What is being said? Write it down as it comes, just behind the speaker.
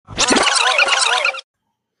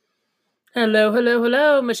Hello, hello,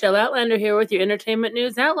 hello. Michelle Outlander here with your entertainment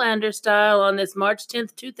news Outlander style on this March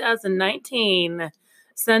 10th, 2019.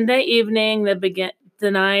 Sunday evening, the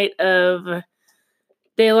night of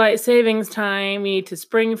daylight savings time. You need to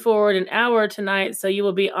spring forward an hour tonight so you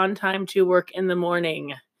will be on time to work in the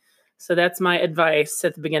morning. So that's my advice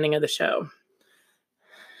at the beginning of the show.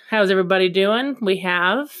 How's everybody doing?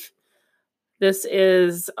 This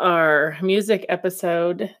is our music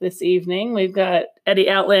episode this evening. We've got Eddie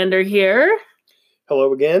Outlander here.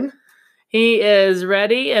 Hello again. He is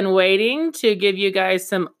ready and waiting to give you guys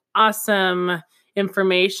some awesome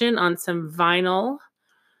information on some vinyl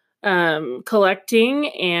collecting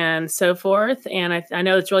and so forth. And I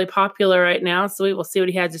know it's really popular right now, so we will see what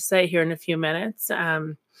he has to say here in a few minutes.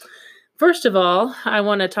 First of all, I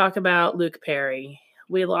want to talk about Luke Perry.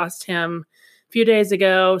 We lost him a few days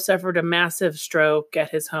ago, suffered a massive stroke at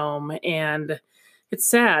his home, and it's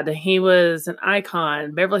sad. He was an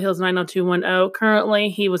icon. Beverly Hills 90210. Currently,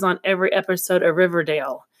 he was on every episode of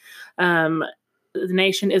Riverdale. The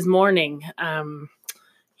nation is mourning.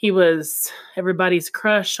 He was everybody's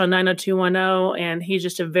crush on 90210, and he's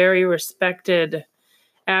just a very respected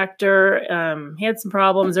actor. He had some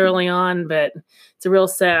problems early on, but it's a real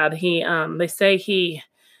sad. They say he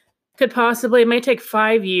could possibly, it may take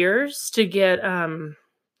 5 years to get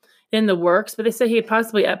in the works, but they say he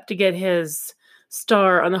possibly up to get his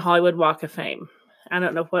star on the Hollywood Walk of Fame. I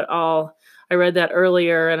don't know what all, I read that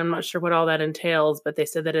earlier and I'm not sure what all that entails, but they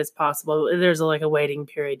said that is possible. There's a waiting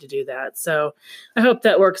period to do that. So I hope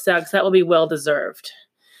that works out because that will be well deserved.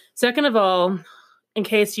 Second of all, in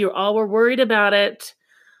case you all were worried about it,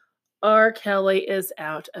 R. Kelly is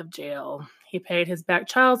out of jail. He paid his back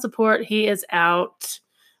child support. He is out.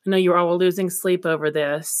 I know you all were losing sleep over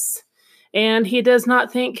this. And he does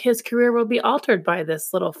not think his career will be altered by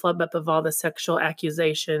this little flub up of all the sexual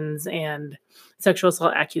accusations and sexual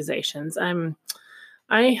assault accusations.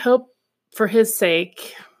 I hope for his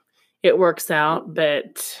sake it works out.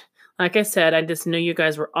 But like I said, I just knew you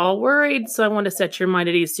guys were all worried. So I wanted to set your mind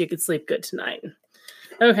at ease so you could sleep good tonight.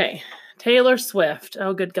 Okay. Taylor Swift.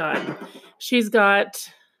 Oh, good God. She's got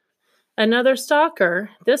another stalker.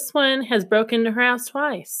 This one has broken into her house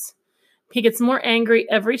twice. He gets more angry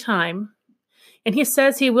every time. And he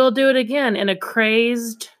says he will do it again in a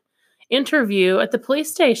crazed interview at the police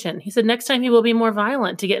station. He said next time he will be more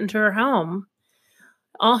violent to get into her home.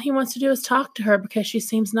 All he wants to do is talk to her because she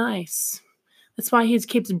seems nice. That's why he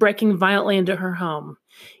keeps breaking violently into her home.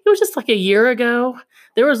 It was just like a year ago.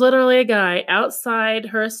 There was literally a guy outside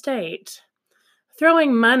her estate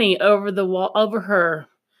throwing money over the wall, over her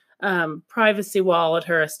privacy wall at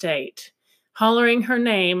her estate, hollering her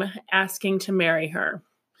name, asking to marry her.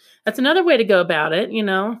 That's another way to go about it, you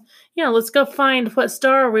know. Yeah, let's go find what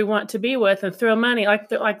star we want to be with and throw money like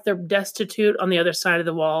they're destitute on the other side of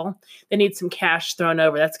the wall. They need some cash thrown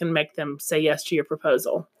over. That's going to make them say yes to your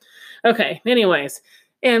proposal. Okay, anyways.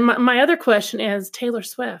 And my other question is Taylor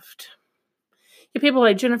Swift. You people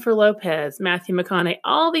like Jennifer Lopez, Matthew McConaughey,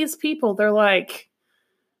 all these people, they're like,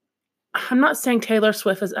 I'm not saying Taylor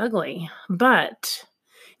Swift is ugly, but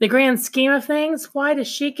in the grand scheme of things, why does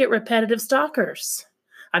she get repetitive stalkers?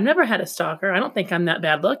 I've never had a stalker. I don't think I'm that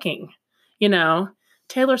bad looking. You know,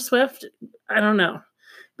 Taylor Swift, I don't know.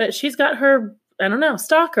 But she's got her, I don't know,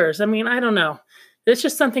 stalkers. I mean, I don't know. It's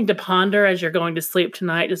just something to ponder as you're going to sleep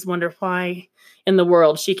tonight. Just wonder why in the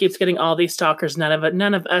world she keeps getting all these stalkers.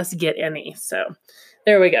 None of us get any. So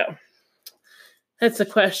there we go. That's a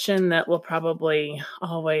question that will probably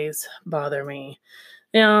always bother me.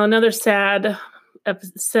 Now, another sad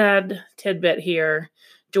tidbit here.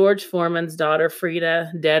 George Foreman's daughter,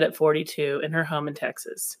 Frida, dead at 42 in her home in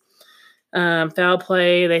Texas. Foul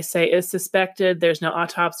play, they say, is suspected. There's no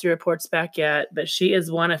autopsy reports back yet, but she is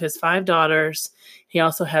one of his 5 daughters. He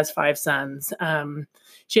also has 5 sons.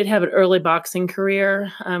 She did have an early boxing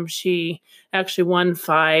career. She actually won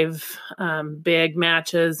 5 big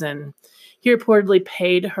matches, and he reportedly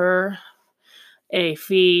paid her a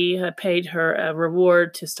fee, paid her a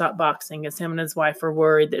reward to stop boxing, as him and his wife were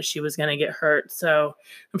worried that she was going to get hurt. So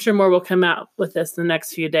I'm sure more will come out with this in the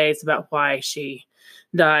next few days about why she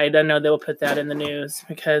died. I know they will put that in the news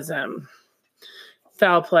because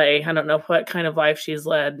foul play. I don't know what kind of life she's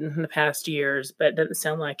led in the past years, but it doesn't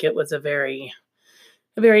sound like it was a very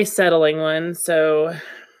settling one. So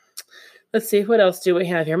let's see, what else do we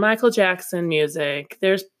have here? Michael Jackson music.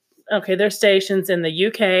 There's stations in the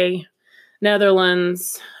UK,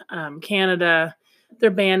 Netherlands, Canada. They're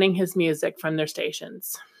banning his music from their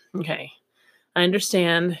stations. Okay. I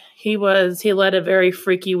understand. He led a very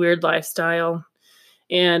freaky, weird lifestyle,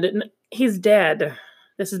 and he's dead.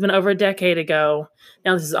 This has been over a decade ago.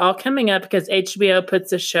 Now this is all coming up because HBO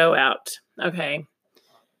puts a show out. Okay.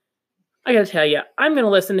 I gotta tell you, I'm gonna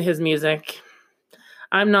listen to his music.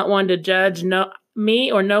 I'm not one to judge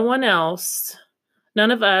me or no one else.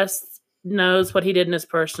 None of us knows what he did in his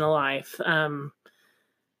personal life. I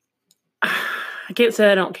can't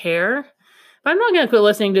say I don't care, but I'm not going to quit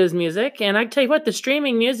listening to his music. And I tell you what, the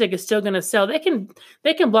streaming music is still going to sell. They can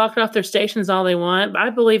block it off their stations all they want, but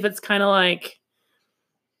I believe it's kind of like,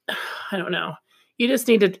 I don't know. You just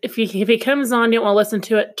need to, if he comes on, you don't want to listen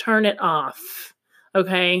to it, turn it off.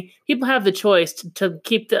 Okay, people have the choice to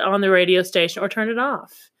keep it on the radio station or turn it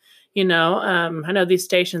off. I know these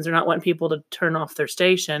stations are not wanting people to turn off their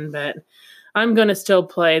station, but I'm going to still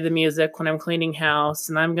play the music when I'm cleaning house,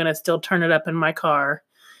 and I'm going to still turn it up in my car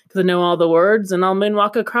because I know all the words, and I'll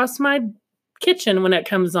moonwalk across my kitchen when it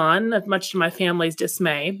comes on, much to my family's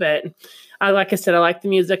dismay. But like I said, I like the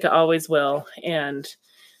music. I always will. And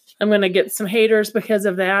I'm going to get some haters because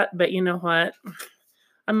of that. But you know what?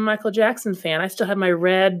 I'm a Michael Jackson fan. I still have my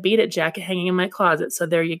red Beat It jacket hanging in my closet. So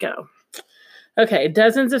there you go. Okay,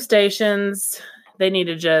 dozens of stations. They need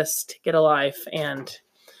to just get a life, and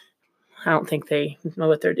I don't think they know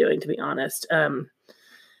what they're doing, to be honest.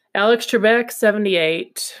 Alex Trebek,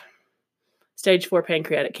 78, stage 4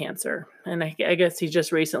 pancreatic cancer. And I guess he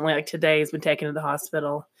just recently, like today, he's been taken to the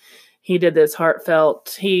hospital. He did this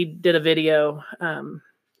he did a video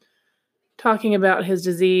talking about his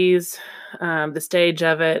disease, the stage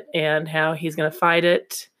of it, and how he's going to fight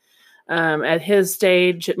it. At his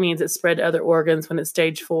stage, it means it's spread to other organs when it's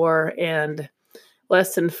stage 4, and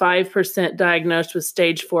less than 5% diagnosed with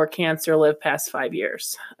stage 4 cancer live past 5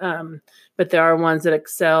 years. But there are ones that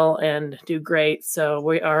excel and do great.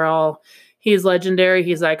 So he's legendary.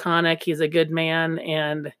 He's iconic. He's a good man.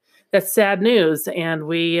 And that's sad news.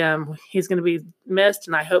 And he's going to be missed.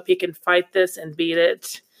 And I hope he can fight this and beat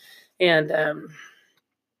it. And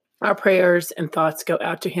our prayers and thoughts go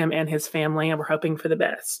out to him and his family. And we're hoping for the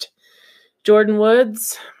best. Jordyn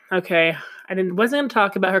Woods. Okay. Wasn't going to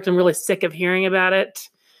talk about her because I'm really sick of hearing about it.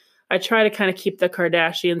 I try to kind of keep the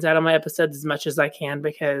Kardashians out of my episodes as much as I can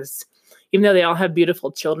because even though they all have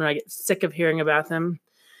beautiful children, I get sick of hearing about them.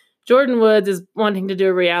 Jordyn Woods is wanting to do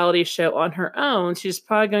a reality show on her own. She's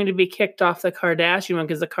probably going to be kicked off the Kardashian one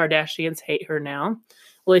because the Kardashians hate her now.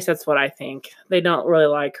 At least that's what I think. They don't really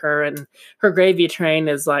like her, and her gravy train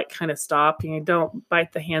is like kind of stopped. Don't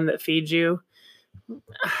bite the hand that feeds you.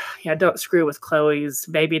 Yeah, don't screw with Khloe's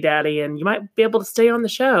baby daddy, and you might be able to stay on the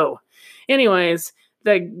show. Anyways,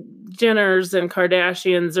 the Jenners and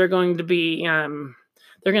Kardashians are going to be,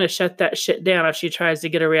 they're going to shut that shit down if she tries to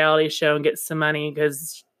get a reality show and get some money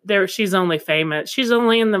because she's only famous. She's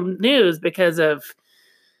only in the news because of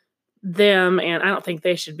them, and I don't think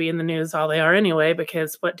they should be in the news all they are anyway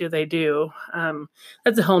because what do they do?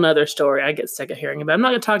 That's a whole nother story I get sick of hearing about. I'm not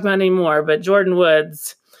going to talk about it anymore, but Jordyn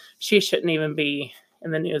Woods, she shouldn't even be in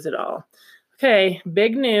the news at all. Okay,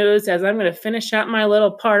 big news as I'm going to finish out my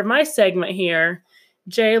little part of my segment here.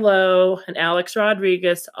 J-Lo and Alex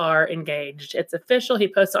Rodriguez are engaged. It's official. He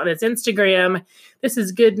posted on his Instagram. This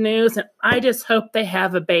is good news, and I just hope they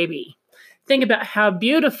have a baby. Think about how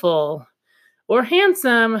beautiful or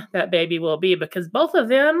handsome that baby will be because both of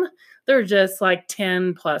them, they're just like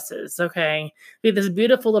 10 pluses, okay? Be this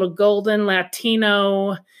beautiful little golden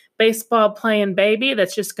Latino baseball playing baby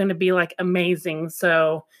that's just going to be like amazing.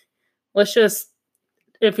 So let's just,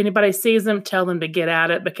 if anybody sees them, tell them to get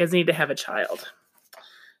at it because they need to have a child.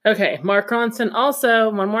 Okay, Mark Ronson.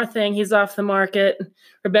 Also, one more thing, he's off the market.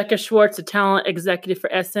 Rebecca Schwartz, a talent executive for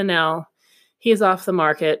SNL, he's off the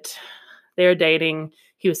market. They're dating.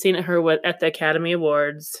 He was seen at the Academy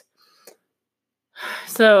Awards.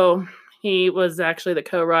 So he was actually the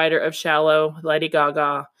co-writer of Shallow, Lady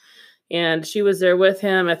Gaga. And she was there with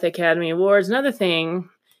him at the Academy Awards. Another thing,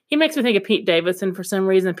 he makes me think of Pete Davidson for some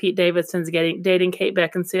reason. Pete Davidson's dating Kate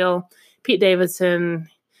Beckinsale. Pete Davidson,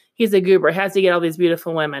 he's a goober. Has to get all these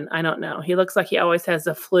beautiful women. I don't know. He looks like he always has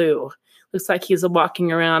the flu. Looks like he's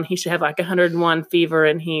walking around. He should have like 101 fever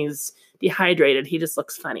and he's dehydrated. He just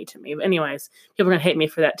looks funny to me. But anyways, people are going to hate me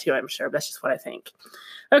for that too, I'm sure. That's just what I think.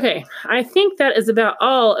 Okay, I think that is about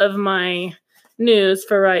all of my news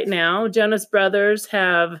for right now. Jonas Brothers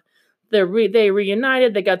they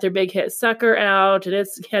reunited. They got their big hit Sucker out, and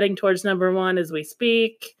it's heading towards #1 as we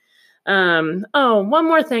speak. One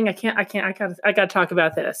more thing. I gotta talk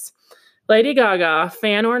about this. Lady Gaga,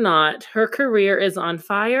 fan or not, her career is on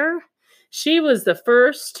fire. She was the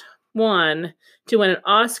first one to win an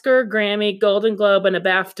Oscar, Grammy, Golden Globe, and a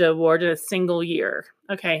BAFTA award in a single year.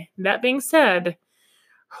 Okay, that being said,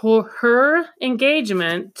 her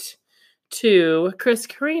engagement to Chris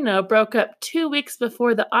Carino broke up 2 weeks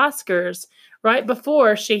before the Oscars, right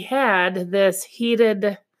before she had this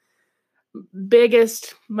heated,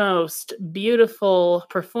 biggest, most beautiful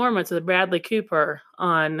performance with Bradley Cooper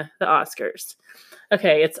on the Oscars.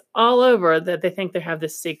 Okay, it's all over that they think they have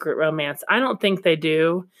this secret romance. I don't think they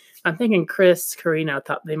do. I'm thinking Chris Carino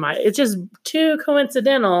thought they might. It's just too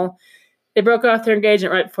coincidental. They broke off their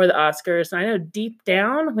engagement right before the Oscars. And I know deep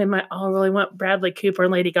down we might all really want Bradley Cooper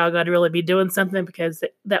and Lady Gaga to really be doing something, because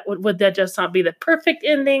would that just not be the perfect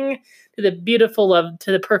ending to the beautiful love,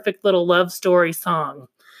 to the perfect little love story song.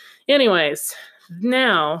 Anyways,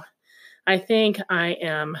 now I think I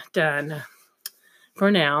am done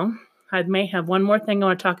for now. I may have one more thing I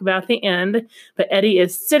want to talk about at the end, but Eddie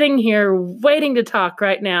is sitting here waiting to talk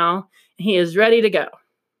right now. He is ready to go.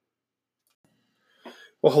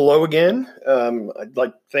 Well, hello again. I'd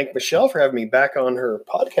like to thank Michelle for having me back on her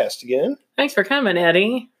podcast again. Thanks for coming,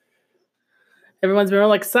 Eddie. Everyone's been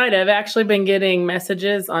real excited. I've actually been getting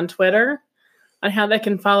messages on Twitter on how they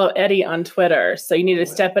can follow Eddie on Twitter. So you need to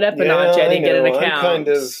step it up a notch, Eddie, get an account. I'm kind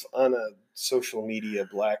of on a social media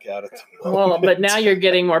blackout at the moment. Well, but now you're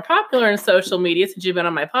getting more popular in social media since you've been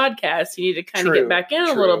on my podcast. You need to kind of get back in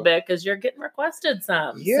a little bit, because you're getting requested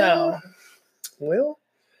some. Yeah.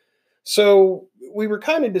 So we were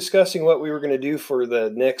kind of discussing what we were going to do for the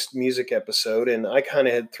next music episode, and I kind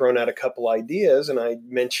of had thrown out a couple ideas, and I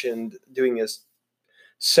mentioned doing a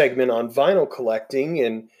segment on vinyl collecting,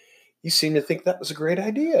 and you seem to think that was a great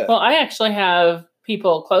idea. Well, I actually have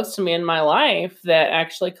people close to me in my life that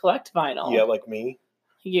actually collect vinyl. Yeah, like me.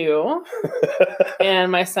 You.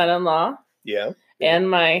 And my son-in-law. Yeah. And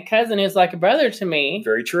my cousin, who's like a brother to me.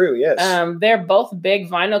 Very true, yes. They're both big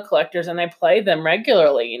vinyl collectors, and they play them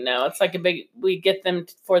regularly. You know, it's like we get them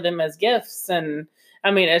for them as gifts. And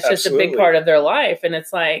I mean, it's just a big part of their life. And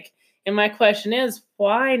it's like, and my question is,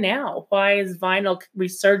 why now? Why is vinyl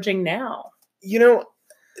resurging now? You know,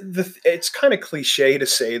 it's kind of cliche to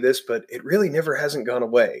say this, but it really never hasn't gone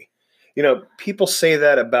away. You know, people say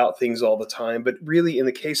that about things all the time, but really in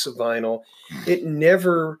the case of vinyl, it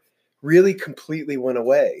never really completely went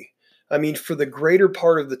away. I mean, for the greater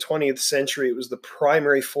part of the 20th century, it was the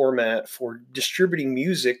primary format for distributing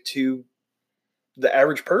music to the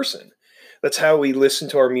average person. That's how we listened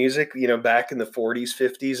to our music, you know, back in the 40s,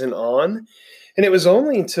 50s, and on. And it was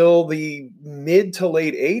only until the mid to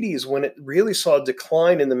late 80s when it really saw a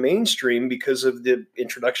decline in the mainstream because of the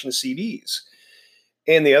introduction of CDs.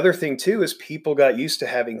 And the other thing, too, is people got used to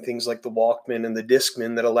having things like the Walkman and the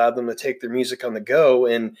Discman that allowed them to take their music on the go.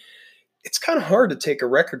 And it's kind of hard to take a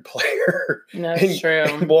record player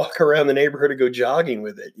and walk around the neighborhood and go jogging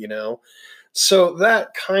with it, you know? So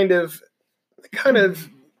that kind of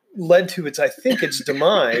led to its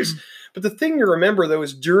demise. But the thing to remember, though,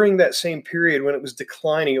 is during that same period when it was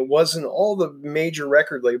declining, it wasn't all the major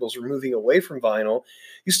record labels were moving away from vinyl.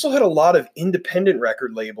 You still had a lot of independent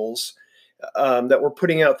record labels that were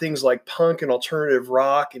putting out things like punk and alternative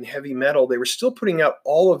rock and heavy metal. They were still putting out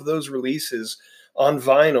all of those releases on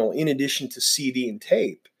vinyl in addition to CD and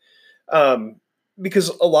tape. Because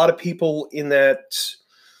a lot of people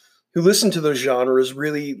who listened to those genres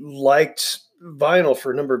really liked vinyl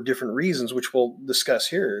for a number of different reasons, which we'll discuss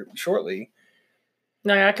here shortly.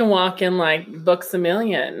 Now I can walk in like Books A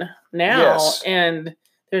Million now, and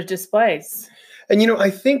there's displays. And, you know,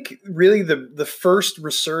 I think really the first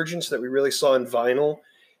resurgence that we really saw in vinyl,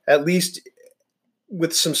 at least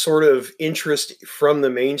with some sort of interest from the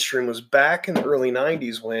mainstream, was back in the early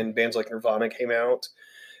 90s when bands like Nirvana came out,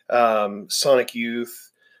 Sonic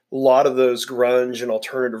Youth, a lot of those grunge and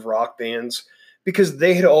alternative rock bands, because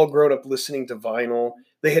they had all grown up listening to vinyl.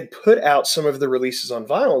 They had put out some of the releases on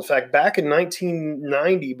vinyl. In fact, back in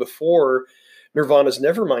 1990, before Nirvana's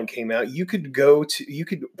Nevermind came out,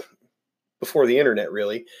 before the internet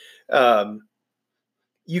really,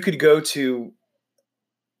 you could go to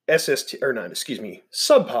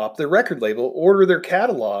Sub Pop, the record label, order their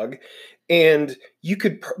catalog, and you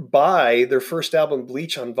could buy their first album,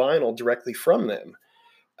 Bleach, on vinyl directly from them.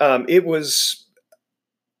 It was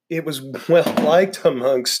well liked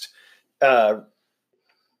amongst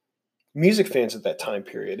music fans at that time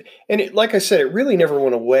period. And like I said, it really never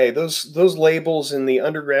went away. Those labels in the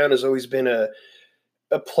underground has always been a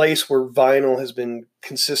place where vinyl has been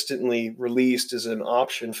consistently released as an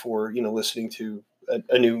option for, you know, listening to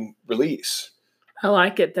a new release. I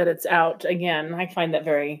like it that it's out again. I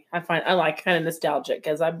like kind of nostalgic,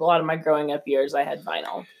 because a lot of my growing up years I had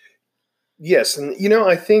vinyl. Yes, and you know,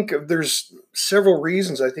 I think there's several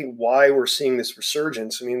reasons I think why we're seeing this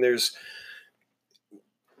resurgence. I mean, there's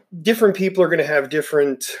different people are going to have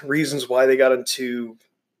different reasons why they got into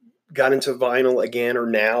got into vinyl again, or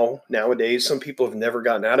nowadays, some people have never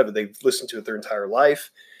gotten out of it. They've listened to it their entire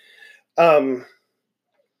life. And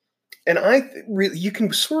really, you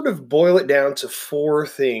can sort of boil it down to four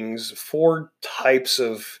types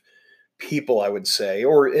of people, I would say,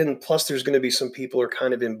 and plus there's going to be some people are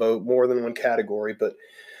kind of in both more than one category, but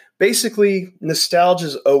basically nostalgia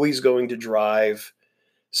is always going to drive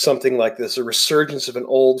something like this, a resurgence of an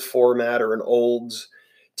old format or an old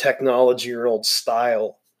technology or an old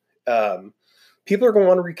style. People are going to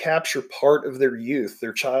want to recapture part of their youth,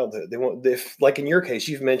 their childhood. They want, like in your case,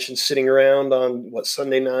 you've mentioned sitting around on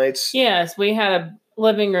Sunday nights. Yes, we had a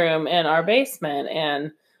living room in our basement,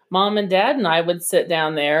 and Mom and Dad and I would sit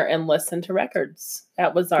down there and listen to records.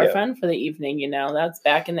 That was our fun for the evening. That's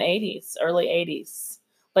back in the 80s, early 80s,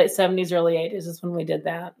 late 70s, early 80s is when we did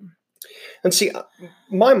that. And see,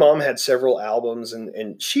 my mom had several albums,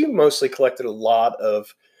 and she mostly collected a lot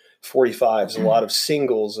of 45s, a lot of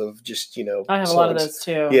singles of just, I have songs. A lot of those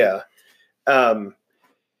too. Yeah.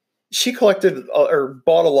 She collected or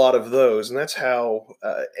bought a lot of those, and that's how,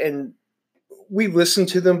 and we listened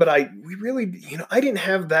to them, but we really, I didn't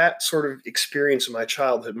have that sort of experience in my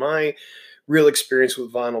childhood. My real experience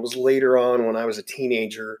with vinyl was later on when I was a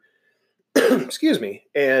teenager. Excuse me.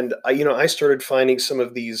 And I started finding some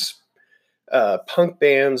of these punk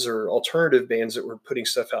bands or alternative bands that were putting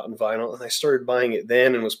stuff out in vinyl, and I started buying it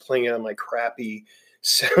then and was playing it on my crappy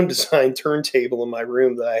sound design turntable in my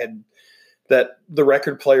room that the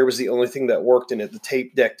record player was the only thing that worked in it. The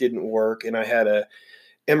tape deck didn't work, and I had a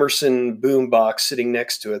Emerson boombox sitting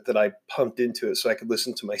next to it that I pumped into it so I could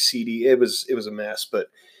listen to my CD. It was a mess, but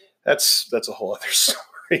that's a whole other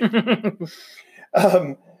story.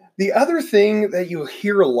 The other thing that you'll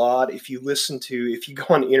hear a lot if you go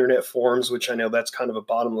on internet forums, which I know that's kind of a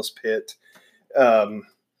bottomless pit. The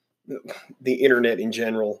internet in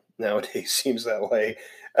general nowadays seems that way.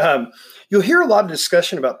 You'll hear a lot of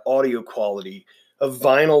discussion about audio quality of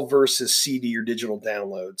vinyl versus CD or digital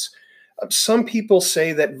downloads. Some people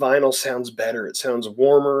say that vinyl sounds better. It sounds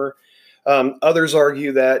warmer. Others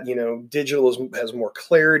argue that, digital has more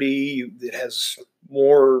clarity. It has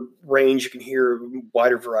more range. You can hear a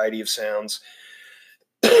wider variety of sounds.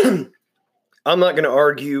 I'm not going to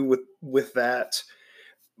argue with that.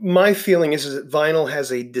 My feeling is that vinyl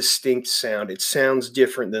has a distinct sound. It sounds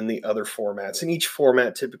different than the other formats, and each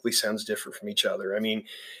format typically sounds different from each other. I mean,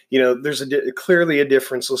 there's clearly a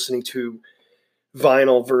difference listening to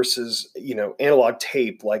vinyl versus, analog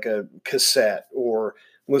tape like a cassette, or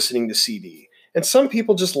listening to CD. And some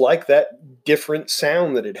people just like that different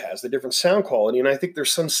sound that it has, the different sound quality. And I think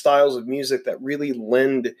there's some styles of music that really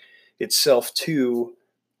lend itself to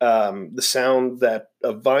the sound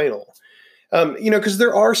of vinyl. Because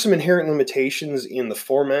there are some inherent limitations in the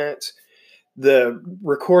format. The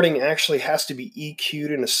recording actually has to be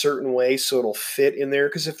EQ'd in a certain way so it'll fit in there.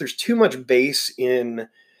 Because if there's too much bass in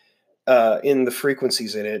the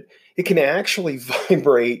frequencies in it, it can actually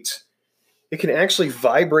vibrate. It can actually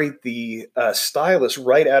vibrate the stylus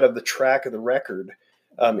right out of the track of the record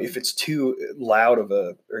if it's too loud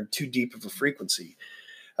or too deep of a frequency.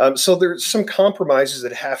 So there's some compromises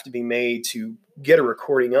that have to be made to get a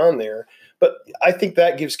recording on there. But I think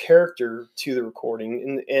that gives character to the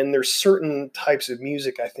recording. And there's certain types of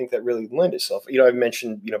music I think that really lend itself. I've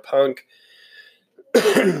mentioned, punk,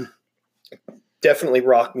 definitely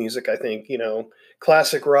rock music, I think,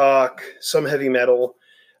 classic rock, some heavy metal.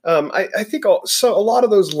 I think a lot of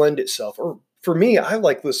those lend itself. Or for me, I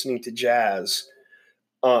like listening to jazz,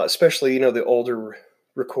 especially, the older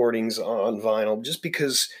recordings on vinyl, just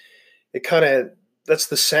because it kind of, that's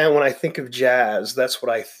the sound. When I think of jazz, that's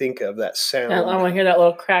what I think of, that sound. I want to hear that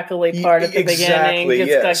little crackly part at the beginning. Just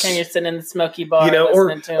yes. like when you're sitting in the smoky bar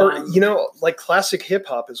listening to or like classic hip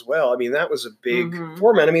hop as well. I mean, that was a big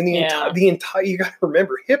format. I mean, the entire, you got to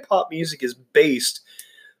remember, hip hop music is based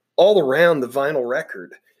all around the vinyl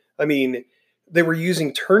record. I mean, they were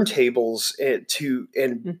using turntables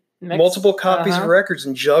and multiple copies of records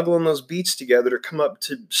and juggling those beats together to come up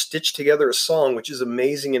to stitch together a song, which is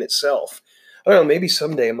amazing in itself. I don't know, maybe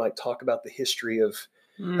someday I might talk about the history of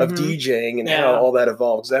DJing and how all that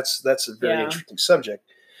evolves. That's a very interesting subject.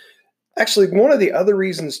 Actually, one of the other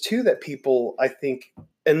reasons too that people, I think,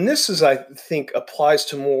 and this is, I think, applies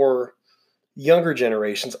to more younger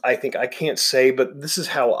generations, I think, I can't say, but this is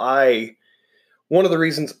how one of the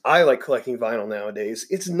reasons I like collecting vinyl nowadays,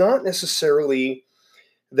 it's not necessarily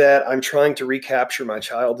that I'm trying to recapture my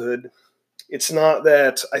childhood. It's not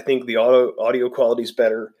that I think the audio quality is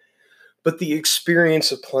better, but the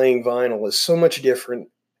experience of playing vinyl is so much different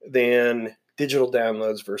than digital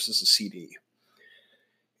downloads versus a CD.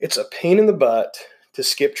 It's a pain in the butt to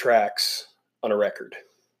skip tracks on a record.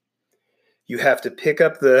 You have to pick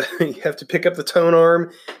up the tone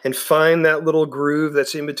arm and find that little groove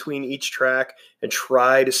that's in between each track and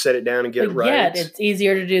try to set it down and get it right. Yet it's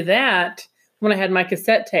easier to do that when I had my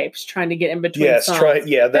cassette tapes trying to get in between songs.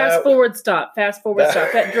 Fast forward, stop.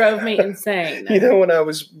 That drove me insane. When I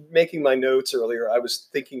was making my notes earlier, I was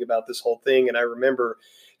thinking about this whole thing, and I remember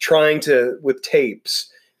trying to, with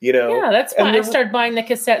tapes, Yeah, that's why I started buying the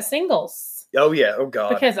cassette singles. Oh, yeah. Oh, God.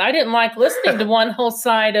 Because I didn't like listening to one whole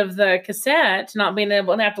side of the cassette, not being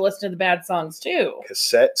able to have to listen to the bad songs, too.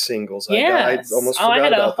 Cassette singles. Yes. I almost forgot I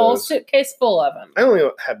had about a whole those. suitcase full of them. I only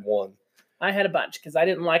had one. I had a bunch because I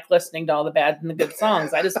didn't like listening to all the bad and the good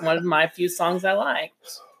songs. I just wanted my few songs I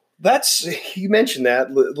liked. You mentioned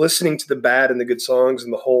that, listening to the bad and the good songs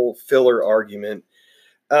and the whole filler argument.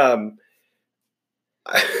 I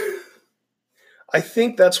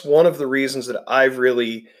think that's one of the reasons that I've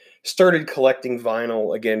really started collecting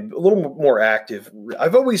vinyl again, a little more active.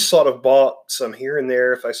 I've always sort of bought some here and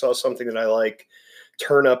there. If I saw something that I like,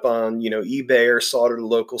 turn up on, eBay or saw it at a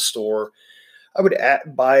local store, I would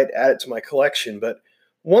buy it, add it to my collection. But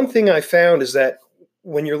one thing I found is that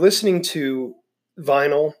when you're listening to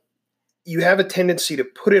vinyl, you have a tendency to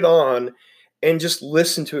put it on and just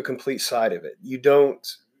listen to a complete side of it.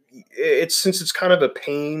 Since it's kind of a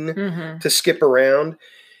pain to skip around,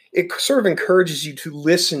 it sort of encourages you to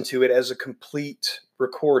listen to it as a complete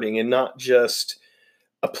recording and not just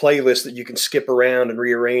a playlist that you can skip around and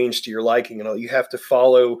rearrange to your liking and all. You have to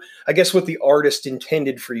follow, I guess, what the artist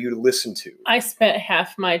intended for you to listen to. I spent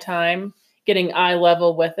half my time getting eye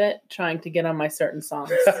level with it, trying to get on my certain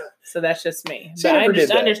songs. So that's just me. But I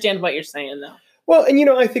understand what you're saying, though. Well, and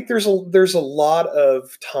I think there's a lot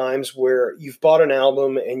of times where you've bought an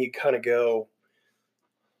album and you kind of go,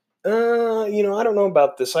 I don't know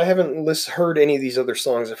about this. I haven't heard any of these other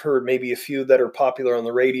songs. I've heard maybe a few that are popular on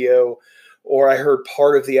the radio, or I heard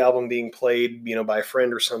part of the album being played, by a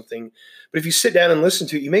friend or something. But if you sit down and listen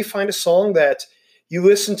to it, you may find a song that you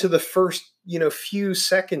listen to the first, few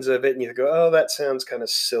seconds of it and you go, oh, that sounds kind of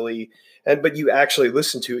silly. But you actually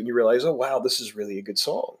listen to it and you realize, oh, wow, this is really a good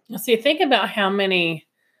song. See, think about how many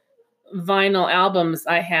vinyl albums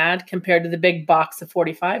I had compared to the big box of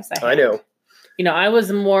 45s I had. I know. I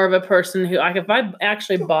was more of a person who, if I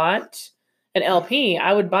actually bought an LP,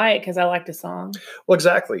 I would buy it because I liked a song. Well,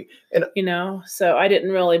 exactly. And so I didn't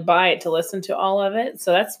really buy it to listen to all of it.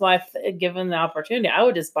 So that's why, given the opportunity, I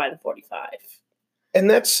would just buy the 45. And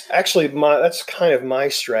that's actually that's kind of my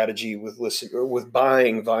strategy with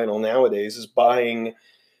buying vinyl nowadays, is buying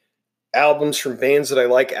albums from bands that I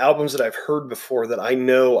like, albums that I've heard before that I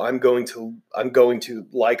know I'm going to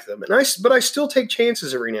like them. But I still take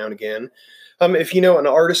chances every now and again. If an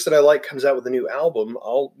artist that I like comes out with a new album,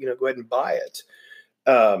 I'll go ahead and buy it.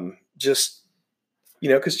 Just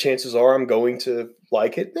because chances are I'm going to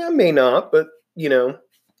like it. I may not, but You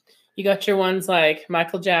got your ones like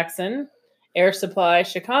Michael Jackson, Air Supply,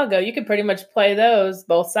 Chicago. You could pretty much play those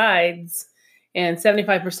both sides, and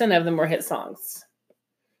 75% of them were hit songs.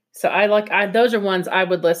 So those are ones I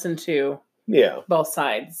would listen to. Yeah, both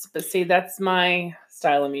sides. But see, that's my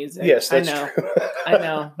style of music. Yes, that's true. I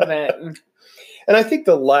know, but. And I think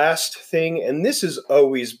the last thing, and this has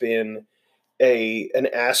always been an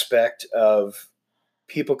aspect of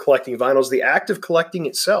people collecting vinyls, the act of collecting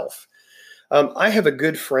itself. I have a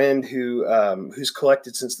good friend who's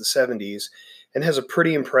collected since the 70s and has a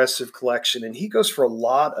pretty impressive collection. And he goes for a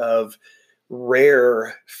lot of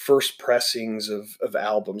rare first pressings of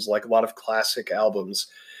albums, like a lot of classic albums.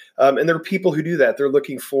 And there are people who do that. They're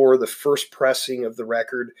looking for the first pressing of the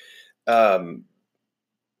record.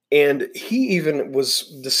 And he even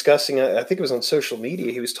was discussing, I think it was on social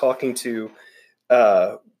media, he was talking to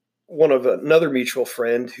another mutual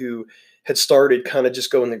friend who had started kind of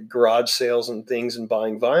just going to garage sales and things and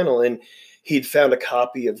buying vinyl. And he'd found a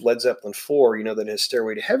copy of Led Zeppelin 4, that has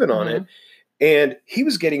Stairway to Heaven on it. And he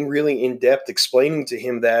was getting really in-depth explaining to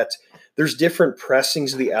him that there's different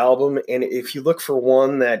pressings of the album. And if you look for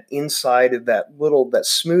one that inside of that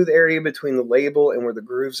smooth area between the label and where the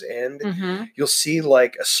grooves end, you'll see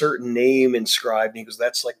like a certain name inscribed. And he goes,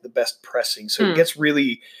 that's like the best pressing. So it gets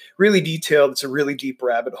really, really detailed. It's a really deep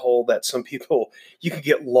rabbit hole that some people, you could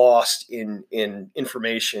get lost in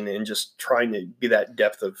information and just trying to be that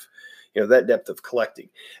depth of collecting.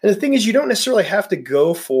 And the thing is, you don't necessarily have to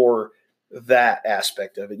go for that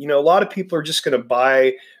aspect of it. A lot of people are just going to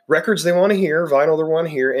buy records they want to hear, vinyl they want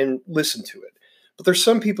to hear, and listen to it. But there's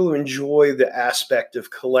some people who enjoy the aspect of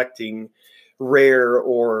collecting rare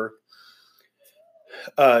or,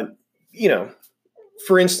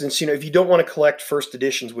 for instance, if you don't want to collect first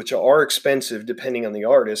editions, which are expensive depending on the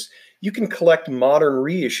artist, you can collect modern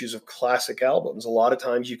reissues of classic albums. A lot of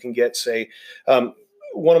times you can get, say,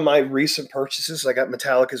 one of my recent purchases, I got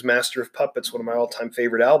Metallica's Master of Puppets, one of my all-time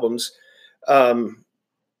favorite albums.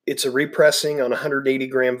 It's a repressing on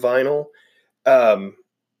 180-gram vinyl, and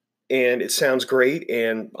it sounds great,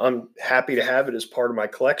 and I'm happy to have it as part of my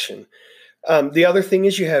collection. The other thing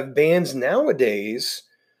is you have bands nowadays,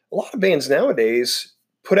 a lot of bands nowadays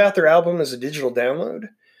put out their album as a digital download,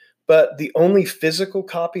 but the only physical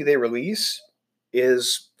copy they release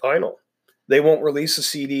is vinyl. They won't release a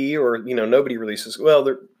CD, or, nobody releases. Well,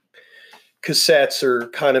 their cassettes are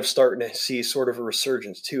kind of starting to see sort of a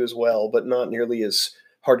resurgence too as well, but not nearly as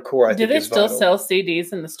hardcore, I think. Do they still sell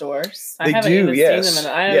CDs in the stores? They haven't do, even yes. seen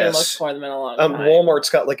them. I haven't looked for them in a long time. Walmart's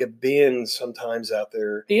got like a bin sometimes out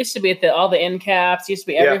there. They used to be at all the end caps. Used to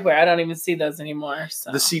be everywhere. I don't even see those anymore.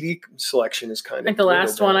 So. The CD selection is kind of. I think the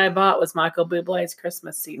last one I bought was Michael Bublé's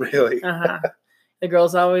Christmas CD. Really? The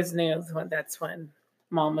girls always knew that's when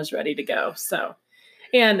Mom was ready to go. So,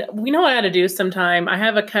 and we know what I had to do sometime. I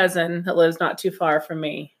have a cousin that lives not too far from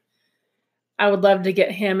me. I would love to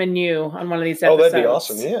get him and you on one of these episodes. Oh, that'd be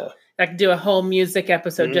awesome, yeah. I could do a whole music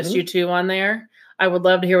episode, just you two on there. I would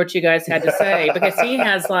love to hear what you guys had to say, because he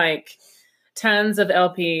has like tons of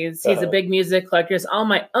LPs. He's a big music collector. It's all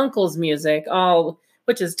my uncle's music,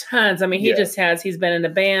 which is tons. I mean, he's been in a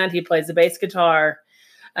band. He plays the bass guitar.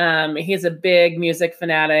 He's a big music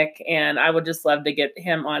fanatic, and I would just love to get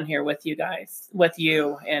him on here with you guys, and I'll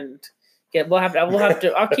keep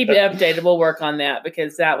you updated. We'll work on that,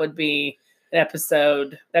 because that would be an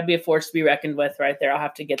episode. That'd be a force to be reckoned with right there. I'll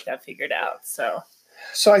have to get that figured out. So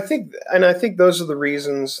I think those are the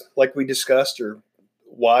reasons, like we discussed, or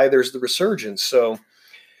why there's the resurgence. So,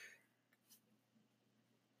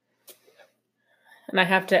 and I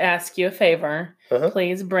have to ask you a favor.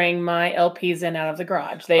 Please bring my LPs in out of the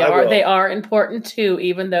garage. They are important too,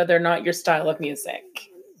 even though they're not your style of music.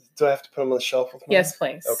 Do I have to put them on the shelf with me? Yes,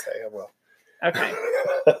 please. Okay, I will. Okay.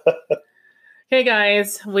 Okay,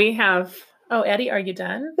 guys, we have. Oh, Eddie, are you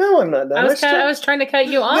done? No, I'm not done. I was trying to cut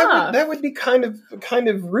you off. That would be kind of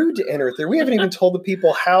rude to enter it there. We haven't even told the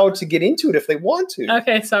people how to get into it if they want to.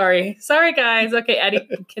 Okay, sorry, guys. Okay, Eddie,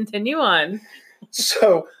 continue on.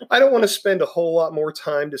 So I don't want to spend a whole lot more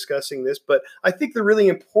time discussing this, but I think the really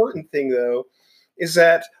important thing, though, is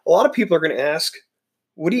that a lot of people are going to ask,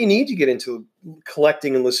 what do you need to get into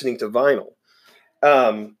collecting and listening to vinyl?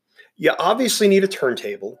 You obviously need a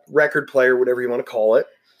turntable, record player, whatever you want to call it.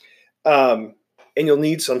 And you'll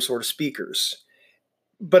need some sort of speakers.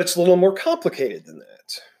 But it's a little more complicated than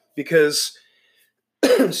that, because,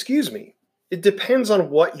 excuse me, it depends on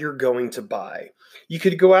what you're going to buy. You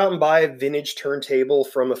could go out and buy a vintage turntable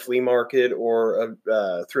from a flea market or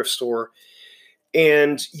a thrift store,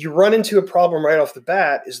 and you run into a problem right off the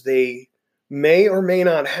bat, is they may or may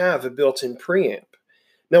not have a built-in preamp.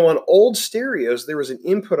 Now, on old stereos, there was an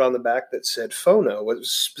input on the back that said phono. It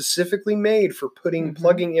was specifically made for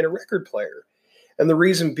plugging in a record player. And the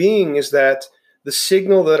reason being is that the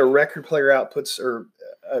signal that a record player outputs, or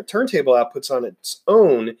a turntable outputs on its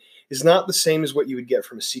own, is not the same as what you would get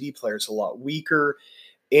from a CD player. It's a lot weaker,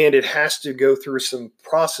 and it has to go through some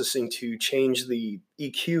processing to change the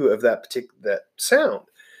EQ of that sound.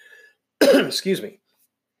 Excuse me.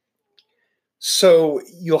 So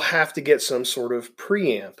you'll have to get some sort of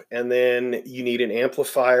preamp, and then you need an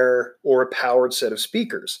amplifier or a powered set of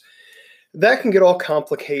speakers. That can get all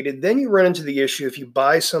complicated. Then you run into the issue, if you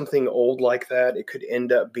buy something old like that, it could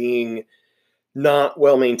end up being not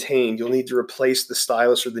well maintained. You'll need to replace the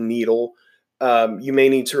stylus or the needle. You may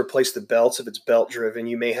need to replace the belts if it's belt driven.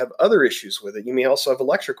 You may have other issues with it. You may also have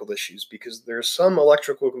electrical issues, because there's some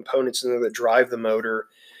electrical components in there that drive the motor.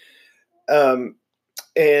 And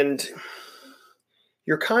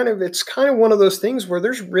it's kind of one of those things where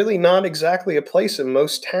there's really not exactly a place in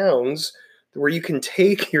most towns where you can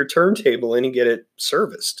take your turntable in and get it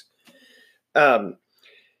serviced.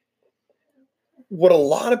 What a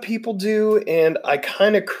lot of people do, and I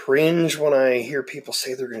kind of cringe when I hear people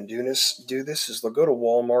say they're going to do this, is they'll go to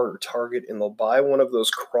Walmart or Target and they'll buy one of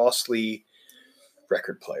those Crossley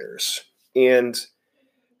record players. And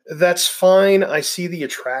that's fine. I see the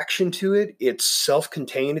attraction to it. It's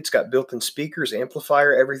self-contained. It's got built-in speakers,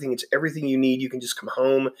 amplifier, everything. It's everything you need. You can just come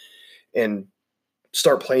home and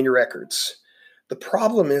start playing your records. The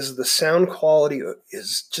problem is the sound quality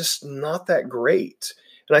is just not that great.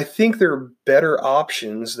 And I think there are better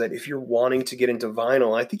options that if you're wanting to get into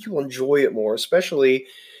vinyl, I think you'll enjoy it more, especially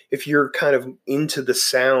if you're kind of into the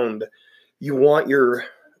sound. You want your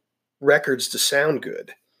records to sound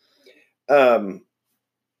good.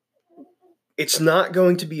 It's not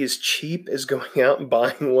going to be as cheap as going out and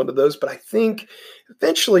buying one of those, but I think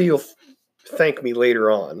eventually you'll thank me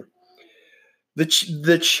later on.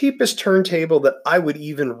 The cheapest turntable that I would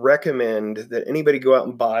even recommend that anybody go out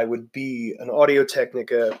and buy would be an Audio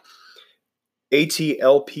Technica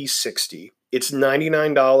AT-LP60. It's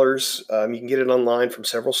 $99. You can get it online from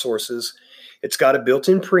several sources. It's got a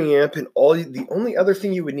built-in preamp, and the only other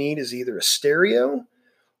thing you would need is either a stereo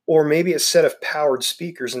or maybe a set of powered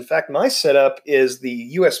speakers. In fact, my setup is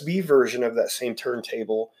the USB version of that same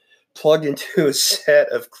turntable plugged into a set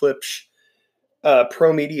of Klipsch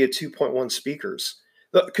Pro Media 2.1 speakers,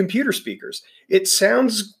 the computer speakers. It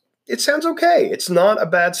sounds okay. It's not a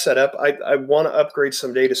bad setup. I want to upgrade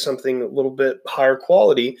someday to something a little bit higher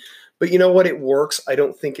quality, but you know what? It works. I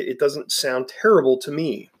don't think it doesn't sound terrible to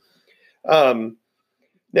me.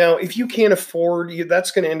 Now, if you can't afford,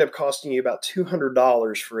 that's going to end up costing you about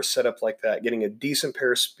 $200 for a setup like that, getting a decent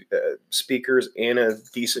pair of speakers and a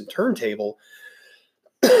decent turntable.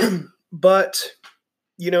 But,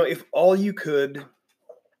 if all you can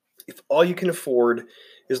afford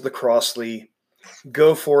is the Crossley,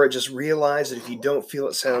 go for it. Just realize that if you don't feel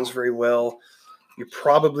it sounds very well, you're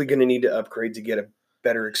probably going to need to upgrade to get a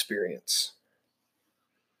better experience.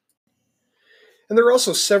 And there are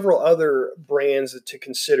also several other brands to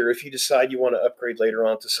consider if you decide you want to upgrade later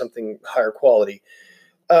on to something higher quality.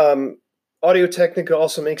 Audio Technica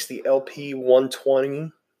also makes the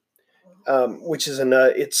LP120, which is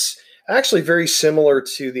it's actually very similar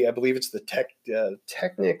to I believe it's the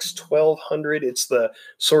Technics 1200. It's the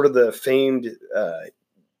sort of the famed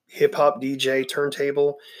hip hop DJ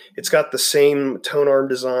turntable. It's got the same tone arm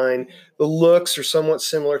design. The looks are somewhat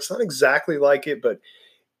similar. It's not exactly like it, but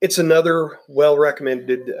it's another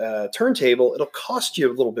well-recommended turntable. It'll cost you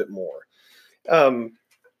a little bit more.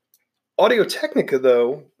 Audio Technica,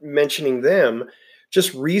 though, mentioning them,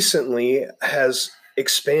 just recently has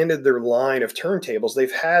expanded their line of turntables.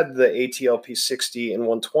 They've had the AT-LP60 and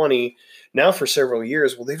 120 now for several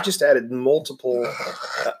years. Well, they've just added multiple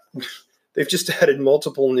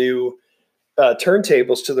new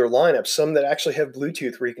turntables to their lineup. Some that actually have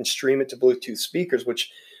Bluetooth, where you can stream it to Bluetooth speakers, which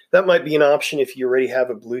that might be an option. If you already have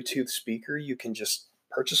a Bluetooth speaker, you can just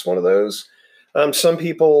purchase one of those. Some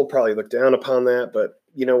people probably look down upon that, but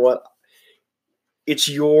you know what? This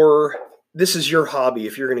is your hobby.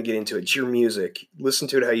 If you're going to get into it, it's your music. Listen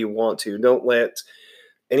to it how you want to. Don't let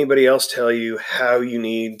anybody else tell you how you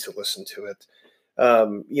need to listen to it.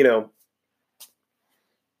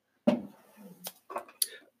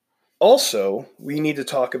 Also, we need to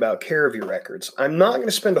talk about care of your records. I'm not going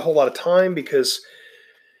to spend a whole lot of time because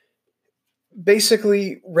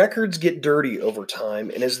basically records get dirty over time,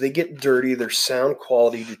 and as they get dirty, their sound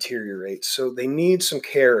quality deteriorates. So they need some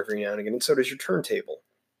care every now and again, and so does your turntable.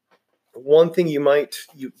 One thing you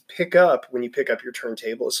pick up when you pick up your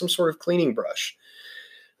turntable is some sort of cleaning brush.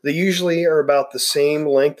 They usually are about the same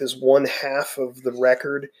length as one half of the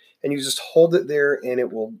record, and you just hold it there and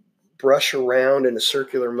it will brush around in a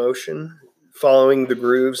circular motion, following the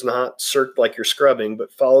grooves, not like you're scrubbing,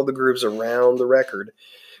 but follow the grooves around the record,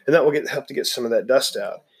 and that will help to get some of that dust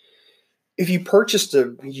out. If you purchased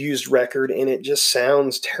a used record and it just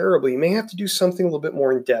sounds terrible, you may have to do something a little bit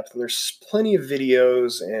more in depth, and there's plenty of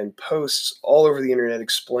videos and posts all over the internet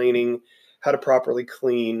explaining how to properly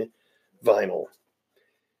clean vinyl.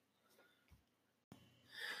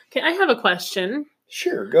 Okay, I have a question.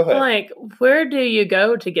 Sure, go ahead. Like, where do you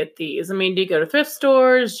go to get these? I mean, do you go to thrift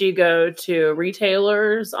stores? Do you go to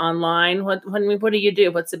retailers online? What do you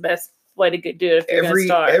do? What's the best way to do it if you're going to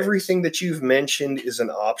start? Everything that you've mentioned is an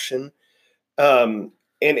option. And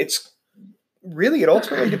it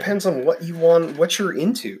ultimately depends on what you want, what you're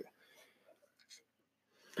into.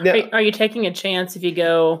 Now, are you taking a chance if you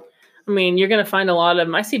go? I mean, you're going to find a lot of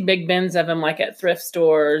them. I see big bins of them like at thrift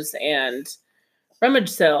stores and rummage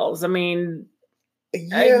sales. I mean,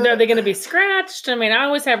 are they going to be scratched? I mean, I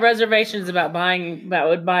always have reservations about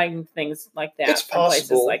buying things like that. It's possible,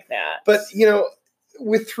 places like that. But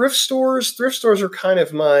with thrift stores are kind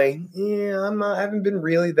of I haven't been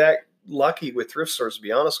really that lucky with thrift stores, to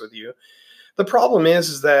be honest with you. The problem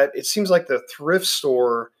is that it seems like the thrift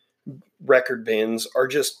store record bins are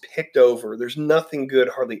just picked over. There's nothing good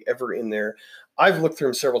hardly ever in there. I've looked through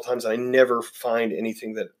them several times and I never find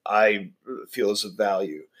anything that I feel is of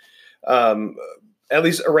value. At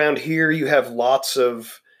least around here, you have lots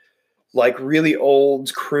of like really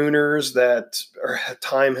old crooners that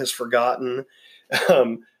time has forgotten.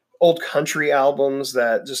 Old country albums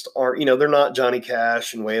that just aren't, they're not Johnny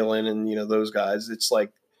Cash and Waylon and, those guys. It's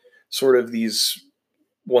like sort of these,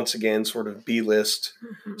 once again, sort of B-list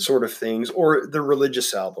sort of things, or the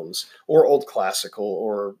religious albums, or old classical,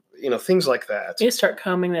 or, things like that. You start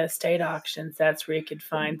combing the estate auctions. That's where you could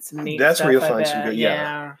find some neat That's stuff. where you'll I find some bet. good,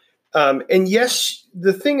 yeah. And yes,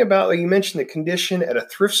 the thing about, like you mentioned, the condition at a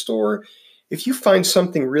thrift store, if you find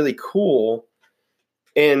something really cool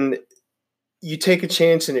and you take a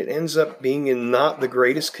chance and it ends up being in not the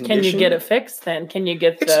greatest condition. Can you get it fixed then? Can you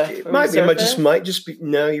get it might just be,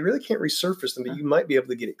 no, you really can't resurface them, but you might be able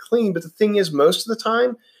to get it clean. But the thing is, most of the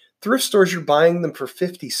time, thrift stores, you're buying them for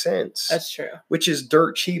 50 cents. That's true. Which is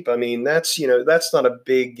dirt cheap. I mean, that's not a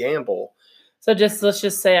big gamble. So let's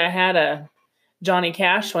just say I had a Johnny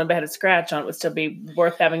Cash one, but had a scratch on it, would still be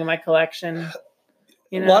worth having in my collection.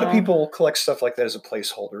 A lot of people collect stuff like that as a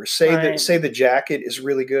placeholder. Say the jacket is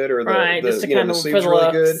really good, or the sleeve's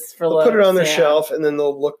really good. They'll put it on their shelf, and then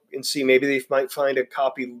they'll look and see. Maybe they might find a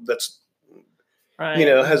copy that's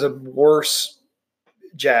has a worse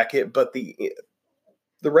jacket, but the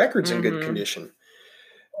record's in good condition.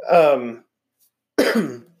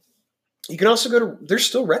 You can also go to, there's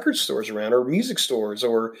still record stores around, or music stores,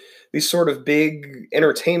 or these sort of big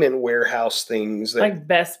entertainment warehouse things. Like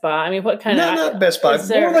Best Buy. I mean, what kind of... Not Best Buy,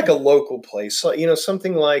 more like a local place. So,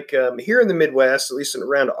 something like here in the Midwest, at least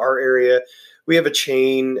around our area, we have a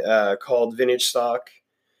chain called Vintage Stock.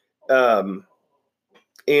 And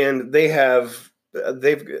they've,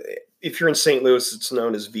 if you're in St. Louis, it's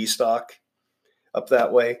known as V-Stock up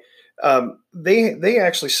that way. They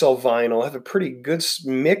actually sell vinyl, have a pretty good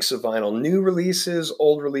mix of vinyl, new releases,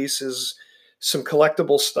 old releases, some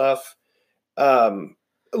collectible stuff.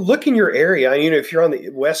 Look in your area. If you're on the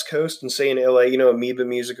West Coast and say in LA, Amoeba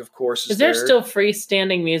Music, of course, is there still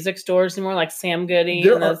freestanding music stores anymore, like Sam Goody?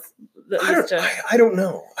 I don't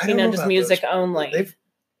know. I don't know just music only.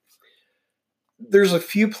 There's a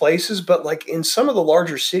few places, but like in some of the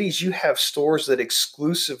larger cities, you have stores that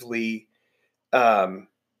exclusively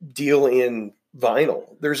deal in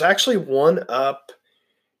vinyl. There's actually one up,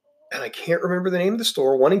 and I can't remember the name of the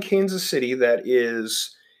store, one in Kansas City that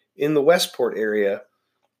is in the Westport area,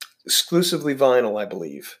 exclusively vinyl, I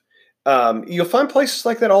believe. You'll find places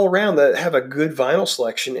like that all around that have a good vinyl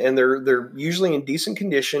selection, and they're usually in decent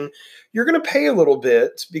condition. You're going to pay a little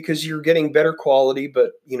bit because you're getting better quality,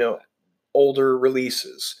 but older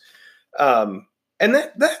releases. And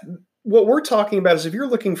that what we're talking about is if you're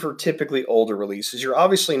looking for typically older releases, you're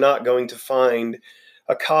obviously not going to find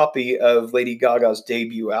a copy of Lady Gaga's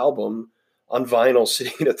debut album on vinyl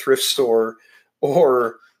sitting in a thrift store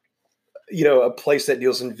or, a place that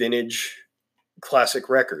deals in vintage classic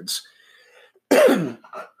records. Now,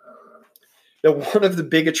 one of the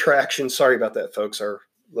big attractions, sorry about that, folks, our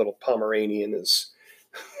little Pomeranian is...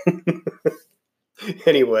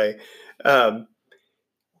 Anyway, now,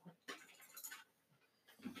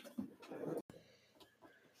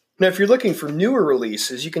 if you're looking for newer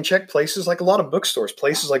releases, you can check places like a lot of bookstores,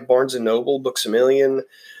 places like Barnes & Noble, Books A Million.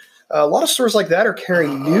 A lot of stores like that are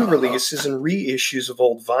carrying new releases and reissues of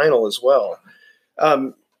old vinyl as well.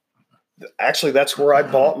 Actually, that's where I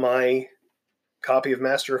bought my copy of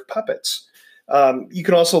Master of Puppets. You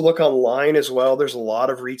can also look online as well. There's a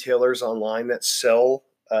lot of retailers online that sell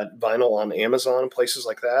vinyl on Amazon and places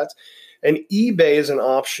like that. And eBay is an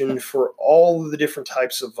option for all of the different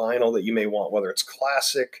types of vinyl that you may want, whether it's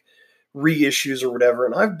classic, reissues, or whatever.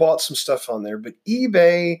 And I've bought some stuff on there, but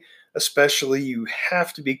eBay, especially, you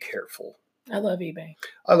have to be careful. I love eBay.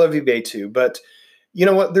 I love eBay too. But you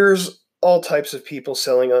know what? There's all types of people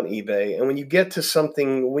selling on eBay. And when you get to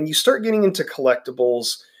something, when you start getting into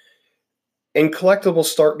collectibles, and collectibles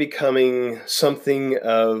start becoming something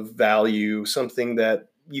of value, something that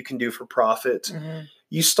you can do for profit,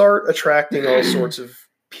 you start attracting all sorts of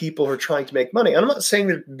people who are trying to make money. I'm not saying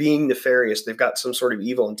they're being nefarious. They've got some sort of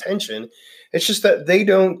evil intention. It's just that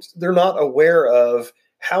they're not aware of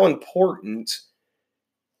how important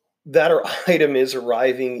that item is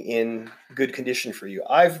arriving in good condition for you.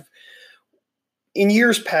 In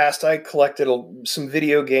years past, I collected some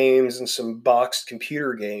video games and some boxed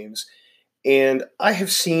computer games, and I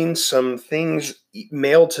have seen some things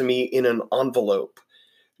mailed to me in an envelope.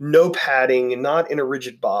 No padding, not in a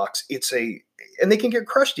rigid box. And they can get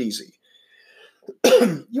crushed easy.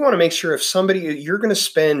 You want to make sure if you're going to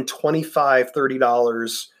spend $25,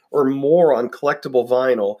 $30 or more on collectible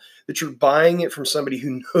vinyl, that you're buying it from somebody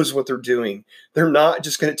who knows what they're doing. They're not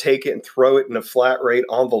just going to take it and throw it in a flat rate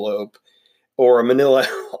envelope or a manila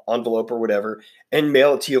envelope or whatever and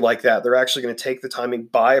mail it to you like that. They're actually going to take the time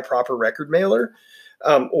and buy a proper record mailer,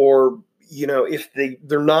 if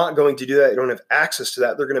they're not going to do that, they don't have access to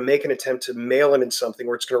that, they're going to make an attempt to mail it in something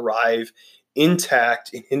where it's going to arrive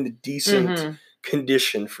intact and in decent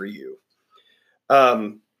condition for you.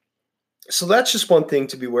 So that's just one thing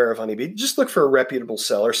to be aware of on eBay. Just look for a reputable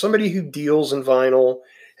seller, somebody who deals in vinyl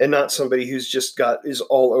and not somebody who's just is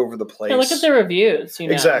all over the place. Yeah, look at the reviews.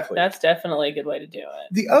 Exactly. That's definitely a good way to do it.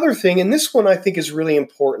 The other thing, and this one I think is really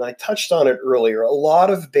important, I touched on it earlier, a lot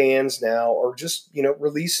of bands now are just,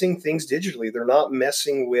 releasing things digitally. They're not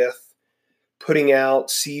messing with putting out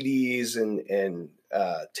CDs and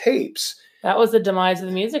tapes. That was the demise of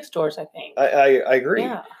the music stores, I think. I agree.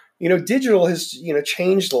 Yeah. Digital has,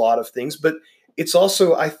 changed a lot of things, but it's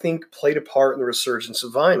also, I think, played a part in the resurgence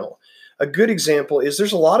of vinyl. A good example is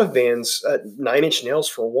there's a lot of bands, Nine Inch Nails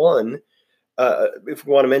for one, if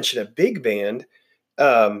we want to mention a big band,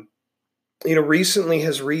 recently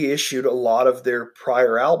has reissued a lot of their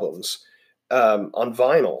prior albums on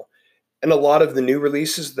vinyl. And a lot of the new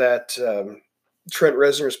releases that Trent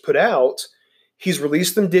Reznor has put out, he's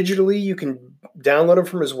released them digitally. You can download them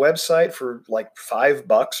from his website for like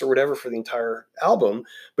 $5 or whatever for the entire album.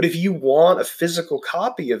 But if you want a physical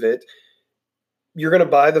copy of it, you're going to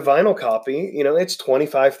buy the vinyl copy. It's $25,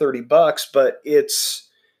 $30, but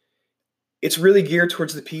it's really geared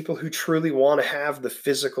towards the people who truly want to have the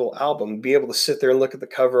physical album, be able to sit there and look at the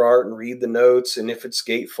cover art and read the notes. And if it's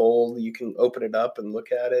gatefold, you can open it up and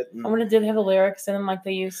look at it. I wonder, did they have the lyrics in them like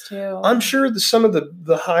they used to? I'm sure some of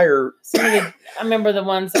the higher. I remember the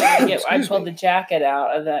ones that I pulled the jacket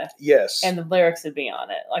out of the. Yes. And the lyrics would be on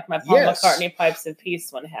it. Like my Paul McCartney Pipes of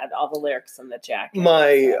Peace one had all the lyrics in the jacket.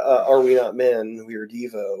 My Are We Not Men, We Are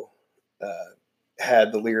Devo,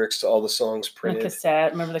 had the lyrics to all the songs printed. The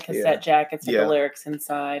cassette. Remember the cassette jackets with the lyrics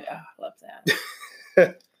inside? Oh, I love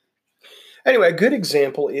that. Anyway, a good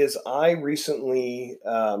example is I recently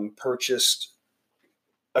purchased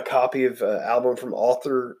a copy of an album from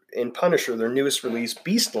Author and Punisher, their newest release,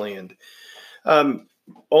 Beastland.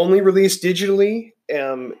 Only released digitally.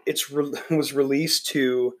 It was released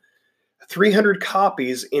to 300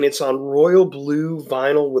 copies, and it's on royal blue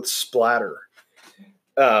vinyl with splatter.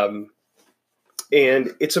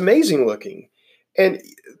 And it's amazing looking. And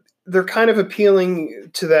they're kind of appealing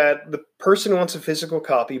to that. The person wants a physical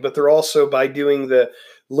copy, but they're also, by doing the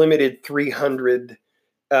limited 300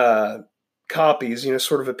 copies,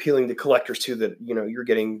 sort of appealing to collectors too, that, you're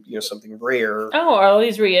getting, something rare. Oh, are all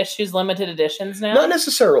these reissues limited editions now? Not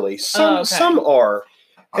necessarily. Some are.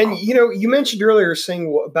 And, you mentioned earlier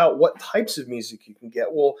saying about what types of music you can get.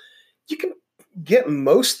 Well, you can get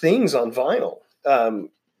most things on vinyl.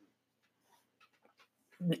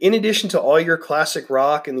 In addition to all your classic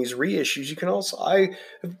rock and these reissues, you can also, I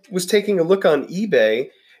was taking a look on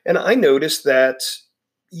eBay and I noticed that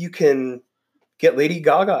you can get Lady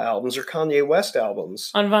Gaga albums or Kanye West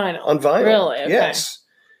albums. On vinyl? On vinyl. Really? Okay. Yes.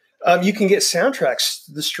 You can get soundtracks,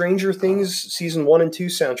 the Stranger Things season 1 and 2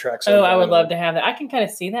 soundtracks. Oh, I would love to have that. I can kind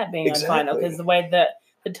of see that being on vinyl because the way that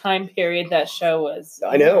the time period that show was.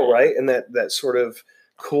 I know, right? And that sort of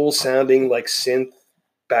cool sounding like synth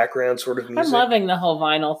background sort of music. I'm loving the whole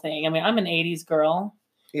vinyl thing. I mean, I'm an 80s girl.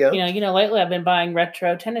 Yeah. Lately I've been buying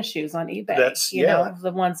retro tennis shoes on eBay. That's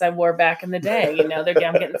the ones I wore back in the day.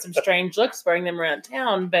 I'm getting some strange looks wearing them around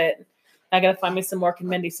town, but I got to find me some more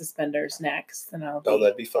Mindy suspenders next. And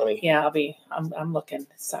that'd be funny. Yeah, I'm looking.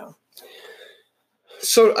 So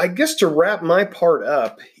I guess to wrap my part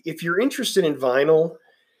up, if you're interested in vinyl,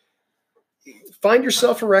 find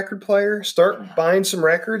yourself a record player, start buying some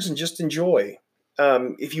records and just enjoy.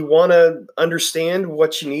 If you want to understand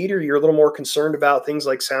what you need, or you're a little more concerned about things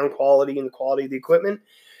like sound quality and the quality of the equipment,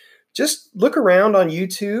 just look around on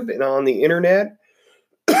YouTube and on the internet.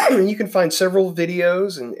 You can find several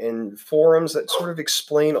videos and forums that sort of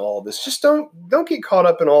explain all of this. Just don't get caught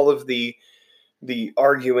up in all of the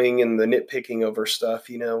arguing and the nitpicking over stuff.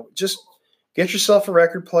 Just get yourself a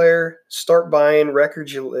record player, start buying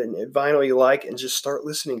records and vinyl you like, and just start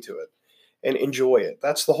listening to it and enjoy it.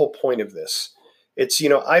 That's the whole point of this. It's,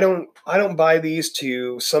 I don't buy these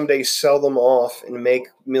to someday sell them off and make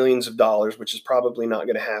millions of dollars, which is probably not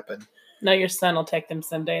going to happen. No, your son will take them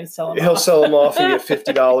someday and sell them off. He'll sell them off and get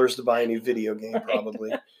 $50 to buy a new video game,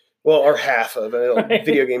 probably. Right. Well, or half of it. Right.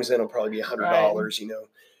 Video games then will probably be $100,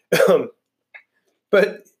 right.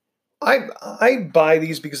 But I buy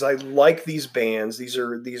these because I like these bands. These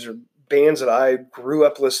are bands that I grew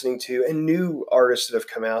up listening to, and new artists that have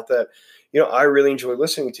come out that, I really enjoy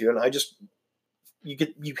listening to. And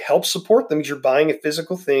you help support them because you're buying a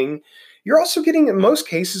physical thing. You're also getting, in most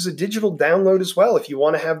cases, a digital download as well. If you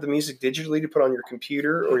want to have the music digitally to put on your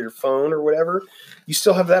computer or your phone or whatever, you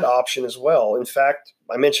still have that option as well. In fact,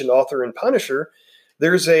 I mentioned Author and Punisher.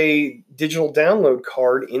 There's a digital download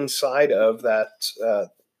card inside of that. I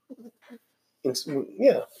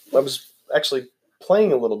was actually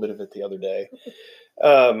playing a little bit of it the other day.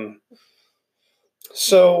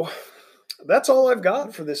 That's all I've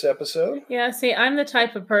got for this episode. Yeah, see, I'm the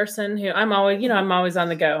type of person who I'm always on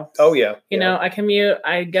the go. Oh, yeah. I commute,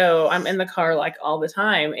 I go, I'm in the car like all the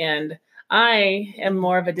time. And I am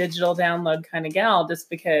more of a digital download kind of gal just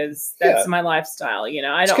because that's my lifestyle.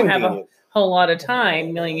 I don't have a whole lot of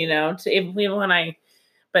time,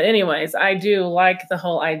 but anyways, I do like the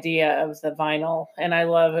whole idea of the vinyl, and I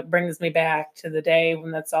love it. Brings me back to the day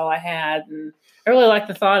when that's all I had, and I really like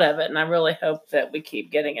the thought of it, and I really hope that we keep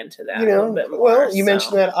getting into that a little bit more. Well, you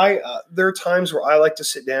mentioned that. There are times where I like to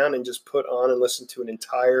sit down and just put on and listen to an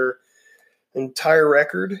entire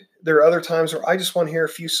record. There are other times where I just want to hear a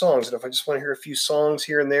few songs, and if I just want to hear a few songs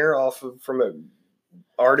here and there from an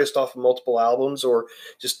artist off of multiple albums or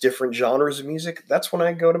just different genres of music, that's when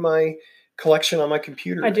I go to my collection on my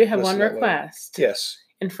computer. I do have one request. Yes.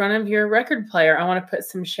 In front of your record player, I want to put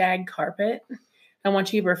some shag carpet. I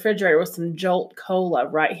want you to refrigerator with some Jolt Cola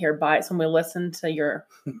right here by it. So when we listen to your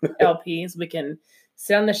LPs, we can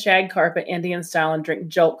sit on the shag carpet Indian style and drink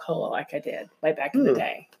Jolt Cola like I did way back in the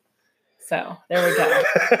day. So there we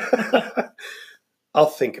go. I'll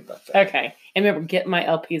think about that. Okay. And remember, get my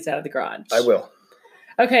LPs out of the garage. I will.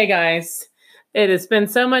 Okay, guys. It has been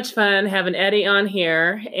so much fun having Eddie on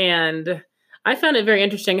here, and I found it very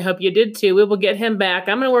interesting. I hope you did too. We will get him back.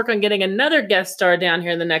 I'm going to work on getting another guest star down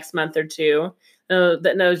here in the next month or two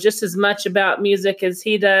that knows just as much about music as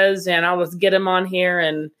he does, and I'll just get him on here,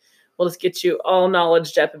 and we'll just get you all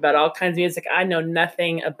knowledged up about all kinds of music I know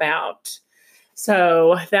nothing about.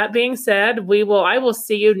 So that being said, I will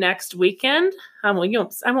see you next weekend. I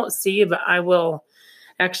won't see you, but I will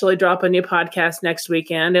actually drop a new podcast next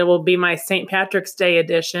weekend. It will be my St. Patrick's Day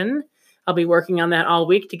edition. I'll be working on that all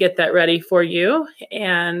week to get that ready for you.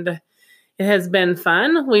 And it has been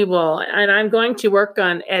fun. And I'm going to work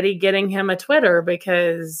on Eddie getting him a Twitter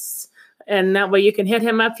and that way you can hit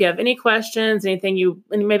him up if you have any questions,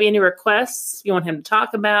 maybe any requests you want him to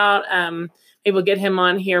talk about. Maybe we'll get him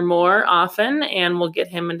on here more often, and we'll get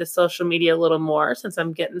him into social media a little more since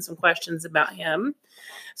I'm getting some questions about him.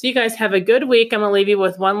 So you guys have a good week. I'm going to leave you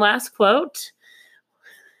with one last quote.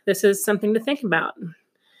 This is something to think about.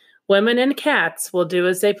 Women and cats will do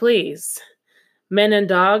as they please. Men and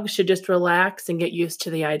dogs should just relax and get used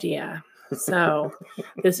to the idea. So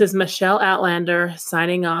this is Michelle Outlander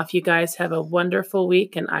signing off. You guys have a wonderful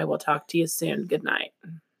week, and I will talk to you soon. Good night.